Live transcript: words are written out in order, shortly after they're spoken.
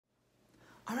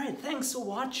Alright, thanks for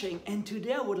watching, and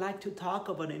today I would like to talk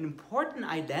about an important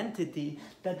identity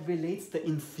that relates the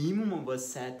infimum of a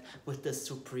set with the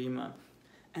supremum.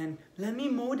 And let me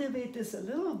motivate this a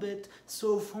little bit.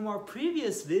 So from our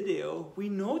previous video, we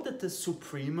know that the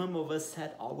supremum of a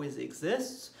set always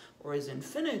exists or is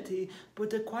infinity, but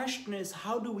the question is,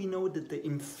 how do we know that the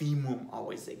infimum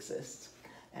always exists?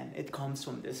 And it comes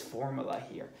from this formula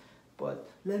here. But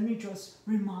let me just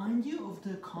remind you of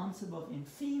the concept of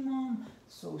infimum.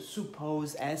 So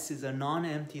suppose S is a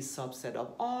non-empty subset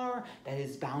of R that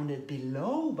is bounded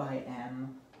below by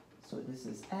M. So this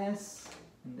is S,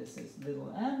 and this is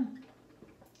little m.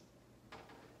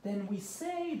 Then we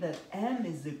say that M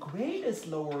is the greatest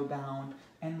lower bound,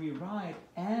 and we write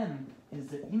M is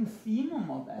the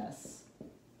infimum of S.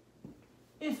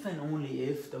 If and only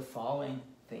if the following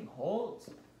thing holds.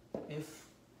 If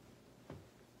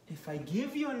I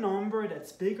give you a number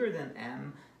that's bigger than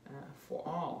m for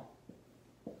all,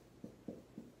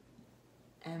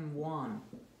 m1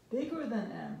 bigger than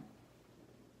m,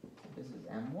 so this is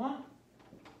m1,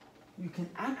 you can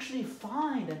actually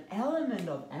find an element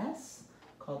of S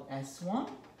called S1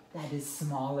 that is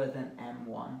smaller than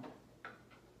m1.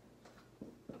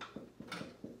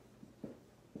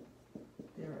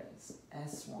 There is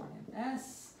S1 in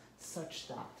S such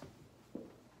that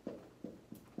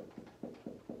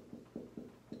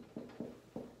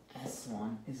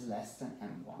S1 is less than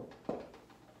M1.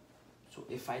 So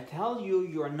if I tell you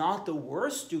you're not the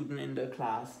worst student in the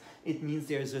class, it means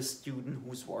there's a student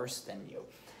who's worse than you.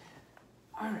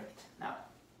 All right, now,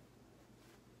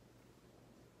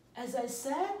 as I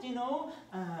said,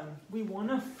 we want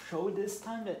to show this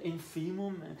time that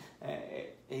infimum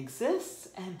exists,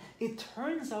 and it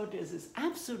turns out there's this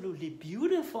absolutely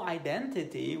beautiful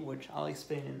identity, which I'll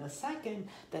explain in a second,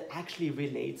 that actually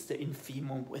relates the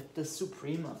infimum with the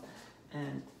supremum.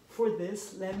 And for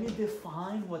this, let me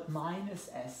define what minus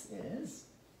S is.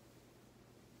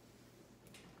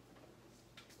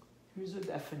 Here's a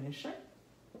definition.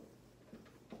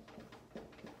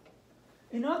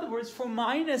 In other words, for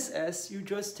minus S, you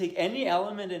just take any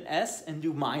element in S and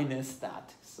do minus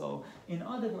that. So, in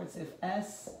other words, if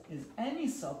S is any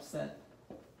subset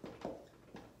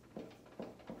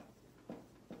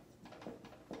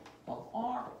of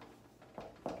R,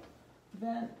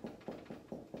 then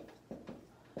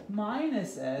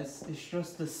minus S is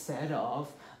just the set of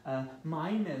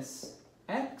minus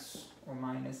X or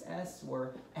minus S,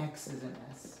 where X is an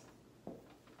S.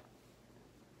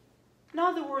 In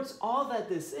other words, all that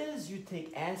this is, you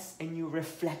take S and you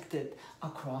reflect it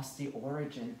across the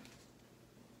origin.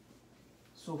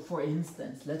 So for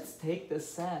instance, let's take the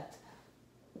set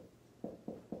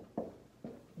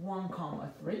 1,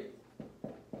 3,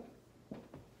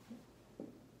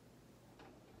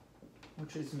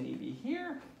 which is maybe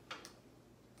here,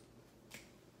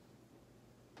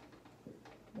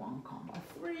 1,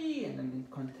 3, and then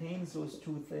it contains those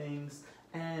two things,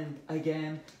 and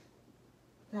again,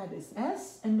 that is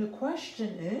S, and the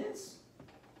question is,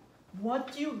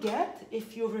 what do you get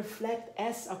if you reflect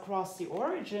S across the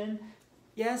origin?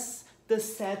 Yes, the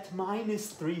set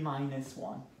minus 3 minus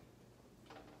 1.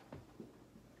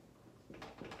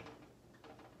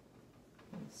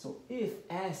 So if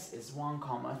S is 1,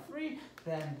 3,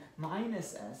 then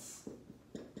minus S,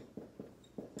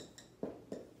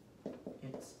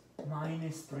 it's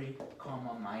minus 3,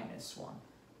 minus 1.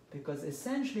 Because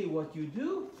essentially what you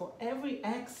do, for every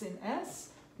X in S,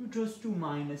 you just do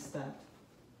minus that.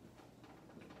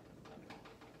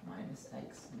 Minus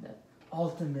X, and that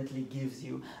ultimately gives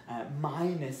you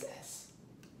minus S.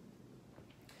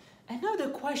 And now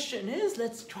the question is,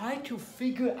 let's try to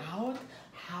figure out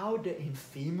how the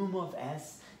infimum of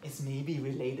S is maybe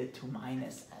related to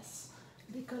minus S.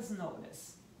 Because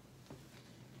notice,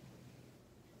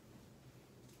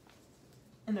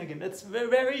 and again, that's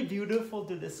very beautiful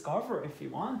to discover if you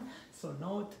want. So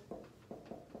note,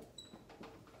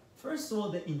 first of all,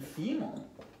 the infimum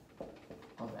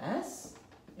of S,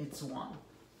 it's 1.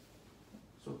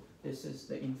 So this is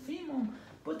the infimum.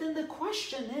 But then the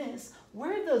question is,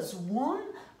 where does 1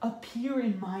 appear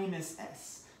in minus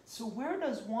S? So where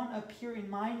does 1 appear in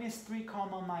minus 3,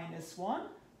 minus 1?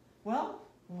 Well,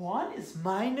 1 is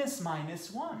minus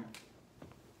 1.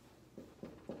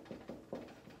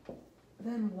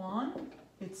 Then 1,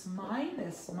 it's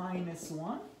minus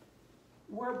 1.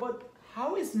 But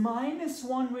how is minus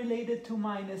 1 related to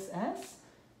minus S?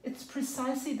 It's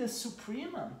precisely the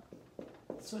supremum.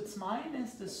 So it's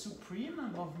minus the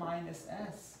supremum of minus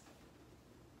S.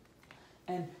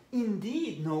 And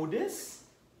indeed, notice,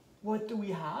 what do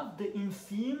we have? The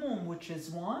infimum, which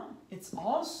is 1, it's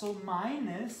also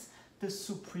minus the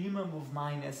supremum of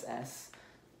minus S.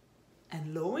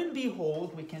 And lo and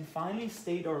behold, we can finally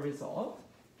state our result.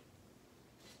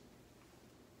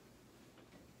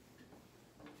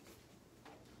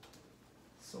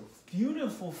 So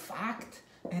beautiful fact,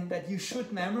 and that you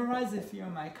should memorize if you're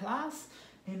in my class.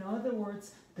 In other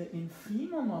words, the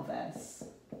infimum of S,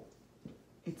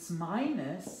 it's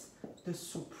minus the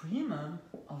supremum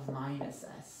of minus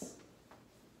S.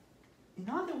 In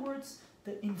other words,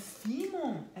 the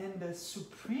infimum and the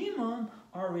supremum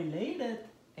are related,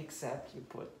 except you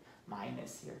put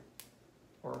minus here.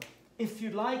 Or if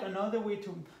you like, another way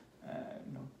to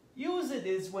use it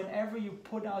is whenever you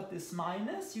put out this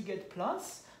minus, you get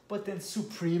plus, but then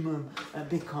supremum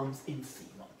becomes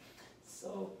infimum.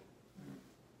 So,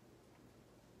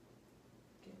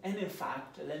 okay. And in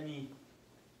fact, let me,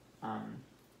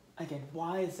 again,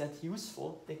 why is that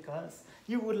useful? Because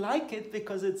you would like it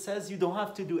because it says you don't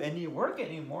have to do any work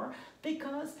anymore,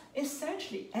 because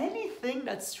essentially anything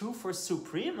that's true for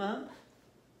supremum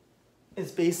is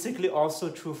basically also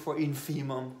true for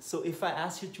infimum. So if I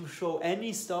ask you to show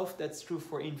any stuff that's true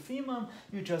for infimum,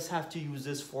 you just have to use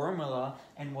this formula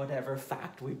and whatever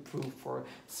fact we prove for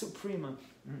supremum.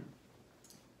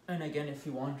 And again, if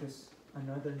you want just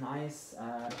another nice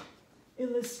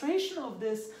illustration of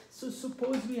this, so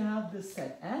suppose we have the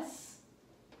set S,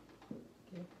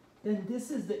 okay, then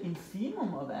this is the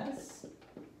infimum of S.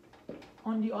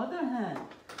 On the other hand,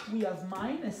 we have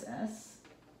minus S,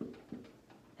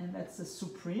 and that's the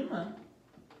supremum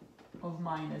of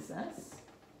minus S.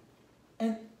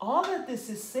 And all that this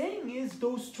is saying is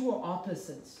those two are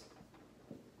opposites.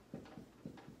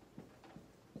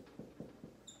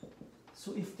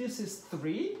 So if this is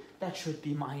 3, that should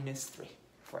be minus 3,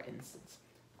 for instance.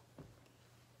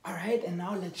 All right, and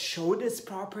now let's show this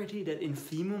property that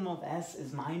infimum of S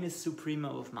is minus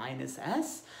supremum of minus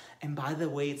S. And by the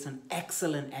way, it's an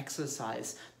excellent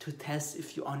exercise to test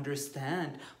if you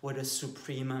understand what a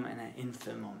supremum and an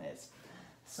infimum is.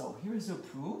 So here's a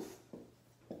proof.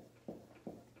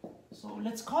 So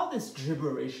let's call this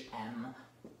gibberish M.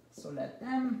 So let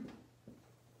M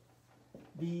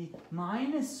be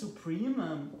minus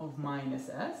supremum of minus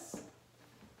S.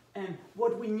 And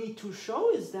what we need to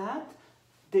show is that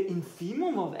the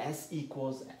infimum of S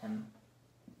equals M.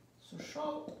 So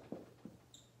show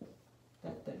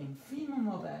that the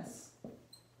infimum of S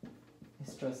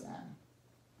is just M.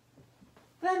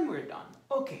 Then we're done.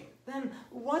 Okay, then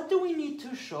what do we need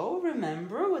to show?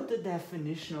 Remember what the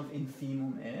definition of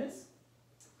infimum is?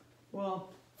 Well,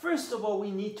 first of all,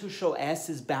 we need to show S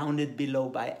is bounded below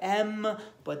by M,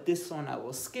 but this one I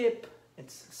will skip.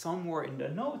 It's somewhere in the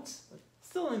notes, but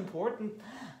still important.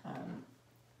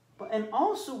 And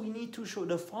also we need to show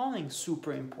the following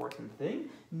super important thing,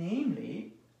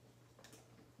 namely,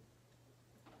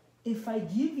 if I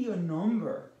give you a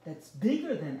number that's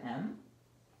bigger than M,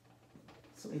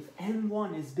 so if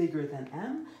M1 is bigger than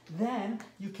M, then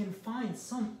you can find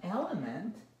some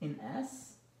element in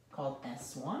S called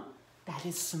S1 that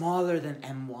is smaller than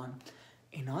M1.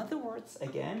 In other words,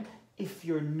 again, if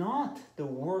you're not the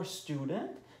worst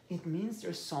student, it means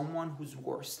there's someone who's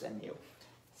worse than you.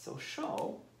 So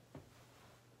show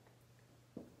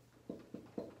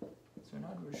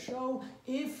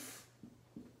if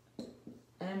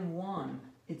M1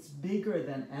 is bigger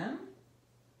than M,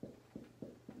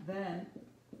 then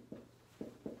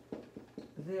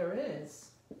there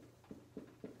is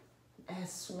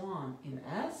S1 in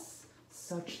S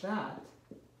such that,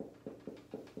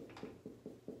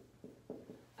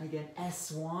 again,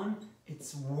 S1,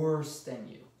 it's worse than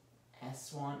you.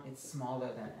 S1, it's smaller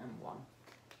than M1.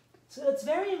 So that's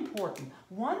very important.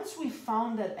 Once we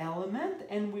found that element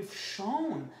and we've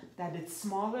shown that it's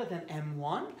smaller than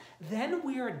M1, then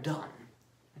we are done.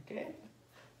 Okay?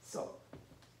 So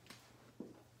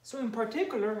in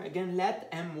particular, again, let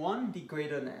M1 be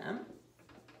greater than M.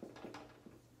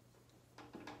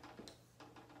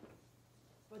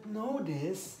 But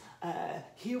notice,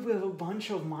 here we have a bunch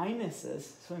of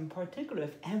minuses. So in particular,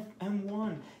 if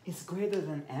M1 is greater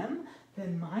than M,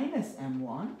 then minus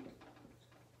M1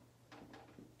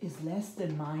 is less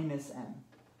than minus M.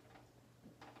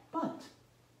 But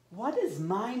what is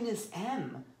minus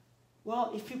M?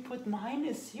 Well, if you put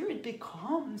minus here, it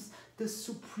becomes the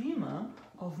supremum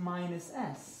of minus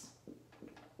S.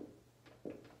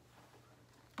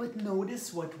 But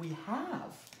notice what we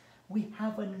have. We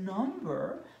have a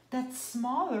number that's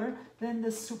smaller than the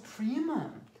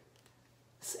supremum.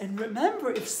 And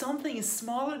remember, if something is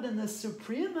smaller than the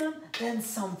supremum, then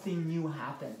something new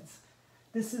happens.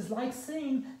 This is like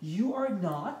saying you are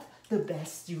not the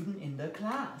best student in the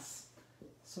class.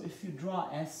 So if you draw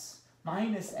S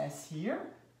minus S here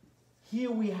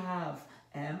we have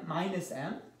M minus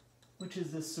M, which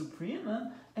is the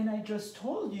supremum, And I just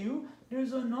told you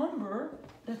there's a number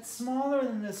that's smaller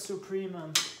than the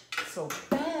supremum. So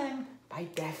bang, by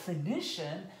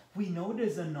definition, we know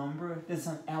there's a number, there's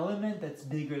an element that's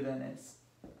bigger than S.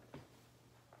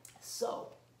 So,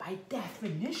 by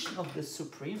definition of the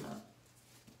supremum,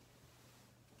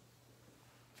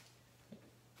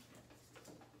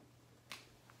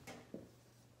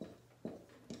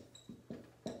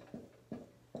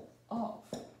 of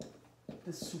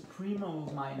the supremum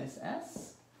of minus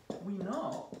S, we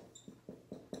know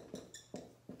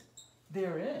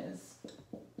there is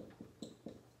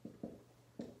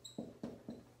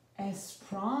S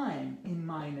prime in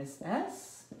minus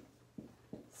S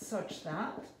such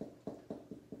that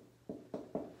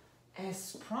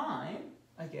S prime,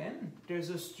 again, there's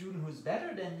a student who's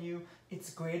better than you,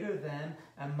 it's greater than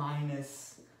a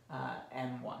minus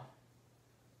M1.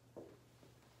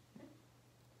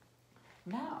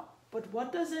 Now, but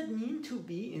what does it mean to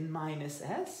be in minus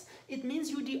S? It means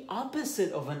you're the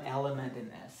opposite of an element in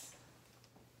S.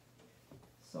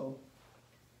 So,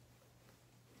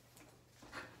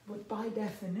 but by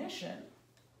definition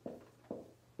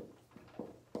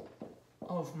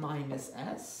of minus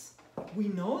S, we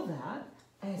know that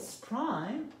S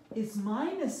prime is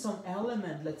minus some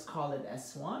element, let's call it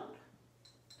S1,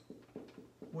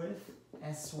 with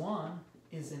S1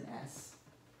 is in S.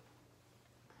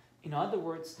 In other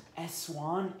words,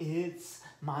 S1 is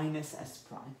minus S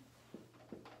prime.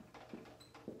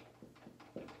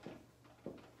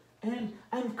 And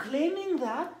I'm claiming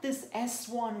that this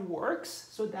S1 works,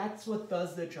 so that's what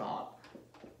does the job.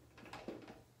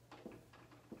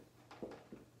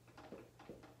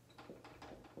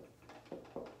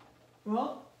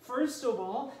 Well, first of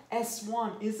all,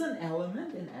 S1 is an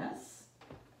element in S,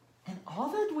 and all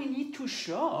that we need to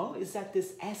show is that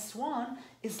this S1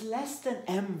 is less than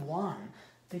M1,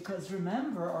 because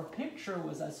remember, our picture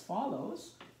was as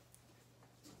follows.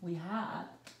 We had,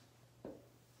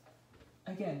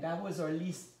 again, that was our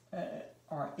inf,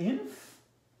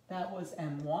 that was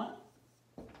M1,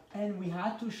 and we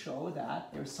had to show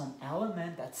that there's some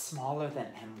element that's smaller than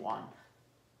M1.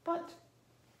 But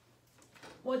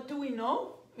what do we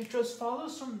know? It just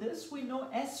follows from this. We know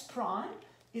S prime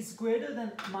is greater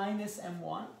than minus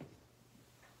M1.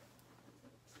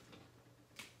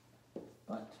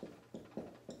 But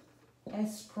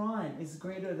S prime is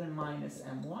greater than minus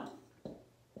M1.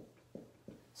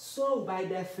 So by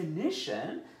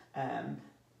definition,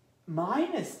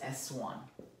 minus S1,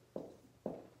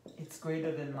 it's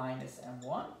greater than minus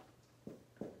M1.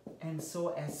 And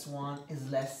so S1 is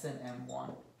less than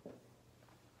M1.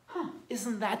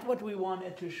 Isn't that what we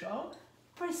wanted to show?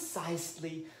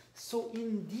 Precisely. So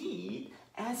indeed,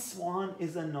 S1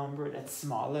 is a number that's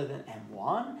smaller than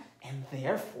M1, and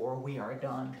therefore we are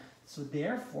done. So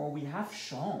therefore we have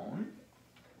shown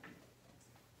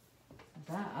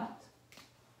that,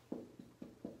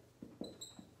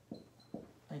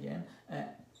 again,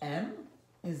 M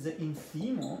is the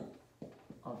infimum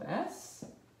of S,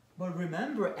 but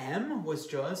remember M was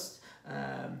just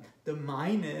the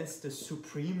minus, the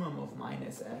supremum of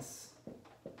minus S.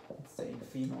 It's the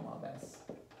infimum of S.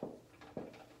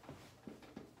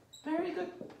 Very good.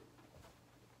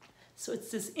 So it's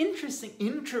this interesting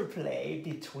interplay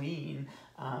between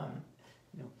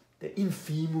the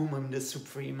infimum and the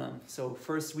supremum. So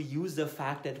first we use the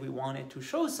fact that we wanted to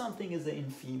show something is an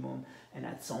infimum, and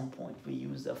at some point we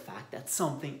use the fact that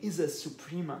something is a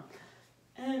supremum.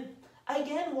 And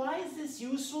again, why is this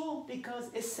useful? Because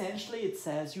essentially it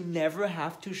says you never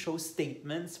have to show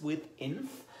statements with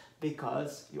inf,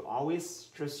 because you always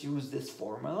just use this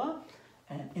formula.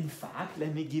 And in fact,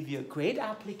 let me give you a great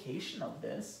application of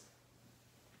this.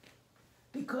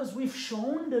 Because we've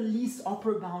shown the least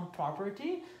upper bound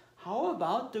property, how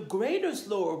about the greatest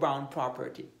lower bound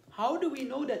property? How do we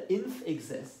know that inf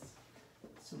exists?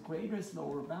 So greatest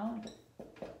lower bound.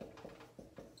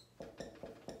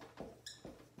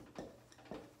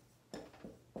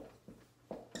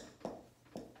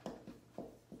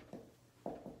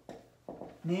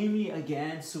 Namely,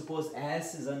 again, suppose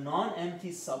S is a non-empty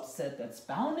subset that's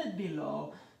bounded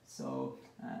below. So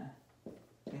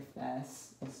if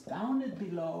S is bounded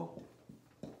below,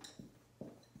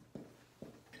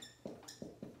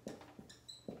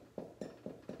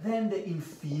 then the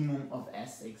infimum of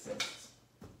S exists.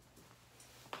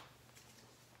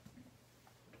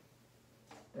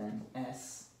 Then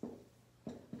S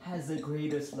has the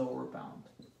greatest lower bound.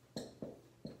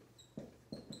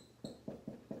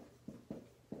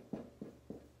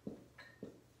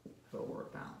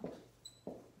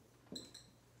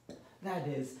 That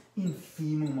is,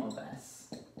 infimum of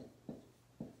S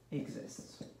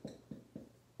exists.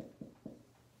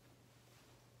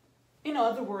 In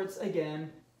other words,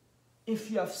 again,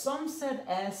 if you have some set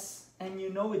S and you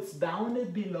know it's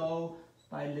bounded below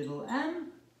by little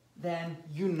m, then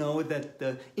you know that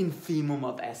the infimum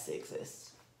of S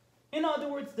exists. In other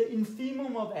words, the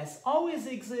infimum of S always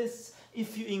exists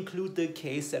if you include the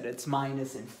case that it's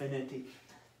minus infinity.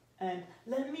 And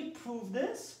let me prove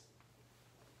this.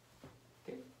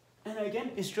 Okay. And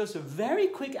again, it's just a very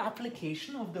quick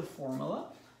application of the formula.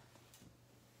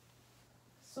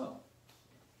 So,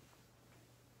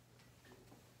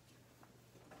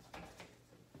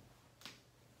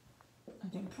 I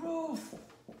can prove,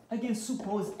 again,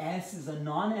 suppose S is a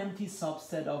non-empty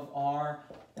subset of R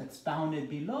that's bounded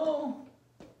below.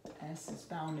 S is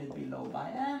bounded below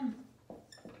by M.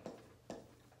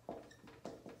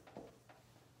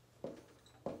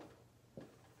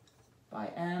 By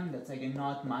M, that's again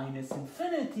not minus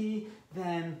infinity.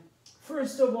 Then,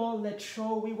 first of all, let's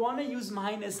show, we want to use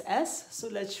minus S. So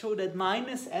let's show that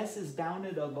minus S is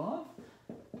bounded above.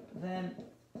 Then,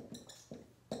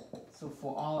 so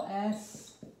for all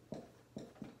S,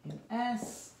 in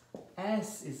S,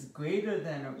 S is greater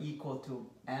than or equal to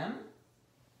M,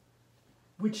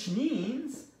 which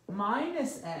means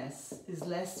minus S is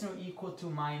less than or equal to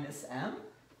minus M.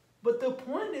 But the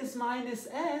point is minus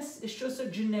S is just a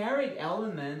generic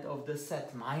element of the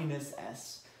set minus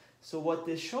S. So what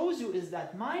this shows you is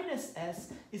that minus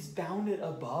S is bounded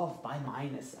above by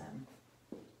minus M.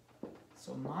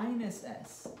 So minus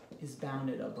S is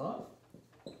bounded above.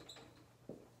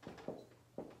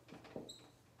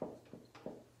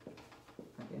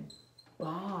 Again,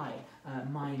 by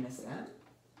minus M.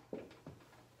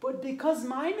 But because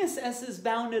minus S is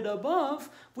bounded above,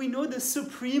 we know the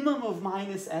supremum of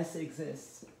minus S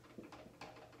exists.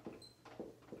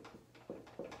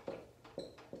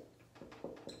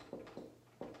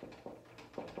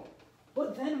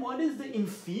 But then what is the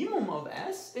infimum of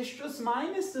S? It's just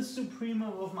minus the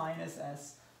supremum of minus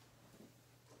S.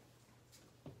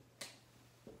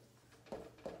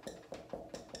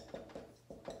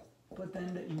 But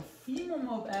then the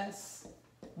infimum of S,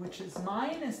 which is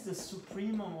minus the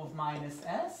supremum of minus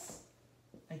S,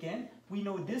 again, we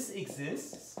know this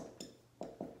exists,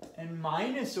 and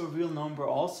minus a real number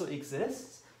also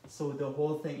exists, so the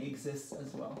whole thing exists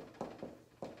as well.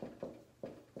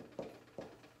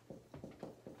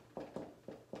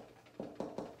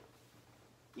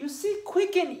 You see,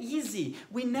 quick and easy.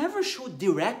 We never show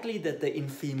directly that the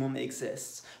infimum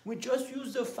exists. We just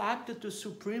use the fact that the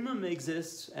supremum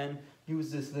exists and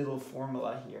use this little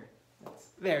formula here. That's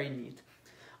very neat.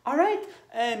 All right,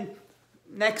 and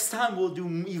next time we'll do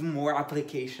even more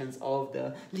applications of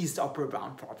the least upper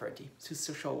bound property to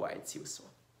show why it's useful.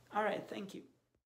 All right, thank you.